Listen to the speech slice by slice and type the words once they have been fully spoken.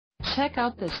Check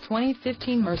out this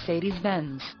 2015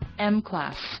 Mercedes-Benz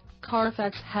M-Class.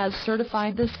 Carfax has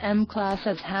certified this M-Class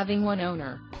as having one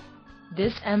owner.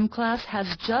 This M-Class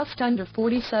has just under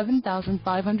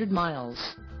 47,500 miles.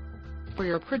 For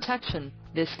your protection,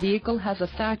 this vehicle has a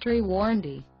factory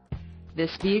warranty.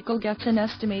 This vehicle gets an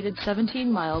estimated 17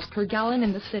 miles per gallon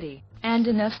in the city, and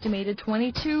an estimated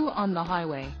 22 on the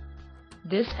highway.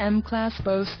 This M-Class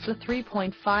boasts a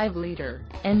 3.5-liter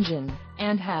engine,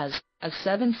 and has a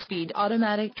 7-speed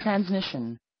automatic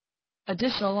transmission.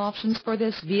 Additional options for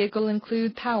this vehicle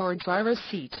include power driver's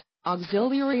seat,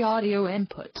 auxiliary audio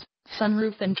input,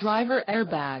 sunroof and driver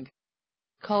airbag.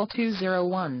 Call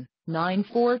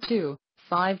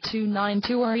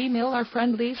 201-942-5292 or email our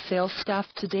friendly sales staff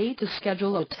today to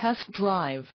schedule a test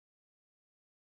drive.